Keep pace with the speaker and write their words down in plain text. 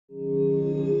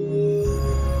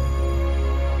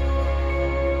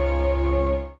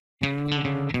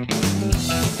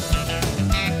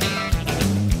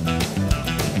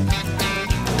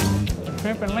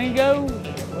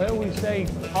say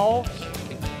hoss,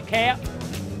 cap,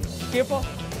 skipper.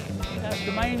 That's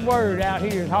the main word out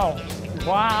here is hoss.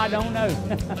 Why, I don't know.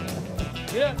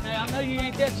 Get up now, I know you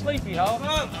ain't that sleepy, Hoss.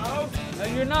 No,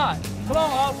 you're not. Come on,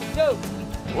 Hoss, let's go.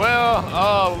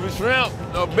 Well, with shrimp,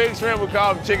 big shrimp we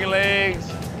call them chicken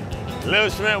legs. Little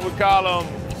shrimp we call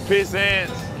them pissants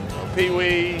or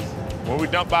peewees. When we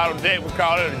dump out on deck, we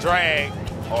call it a drag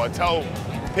or a tow.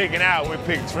 Picking out, we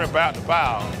pick shrimp out the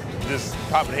pile, just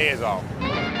popping the heads off.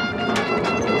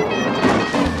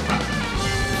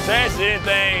 Trash is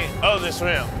anything other than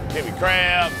shrimp. Can be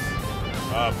crabs,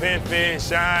 pinfish,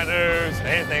 shiners,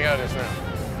 anything other than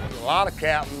shrimp. A lot of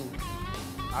captains,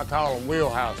 I call them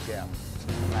wheelhouse captains.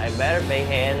 They better be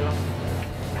heading them.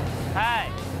 Hey,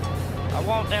 I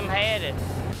want them headed.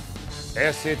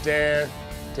 They'll sit there,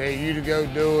 tell you to go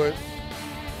do it,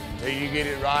 till you get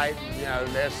it right, you know,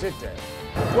 they'll sit there.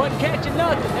 Wasn't catching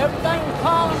nothing. Everything was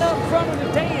piling up in front of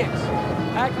the tents,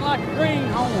 acting like a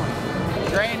greenhorn.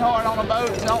 Greenhorn on a boat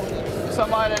is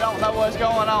somebody that don't know what's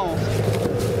going on.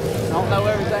 Don't know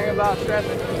everything about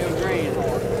shrimping, you're a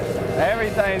greenhorn.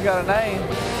 Everything's got a name.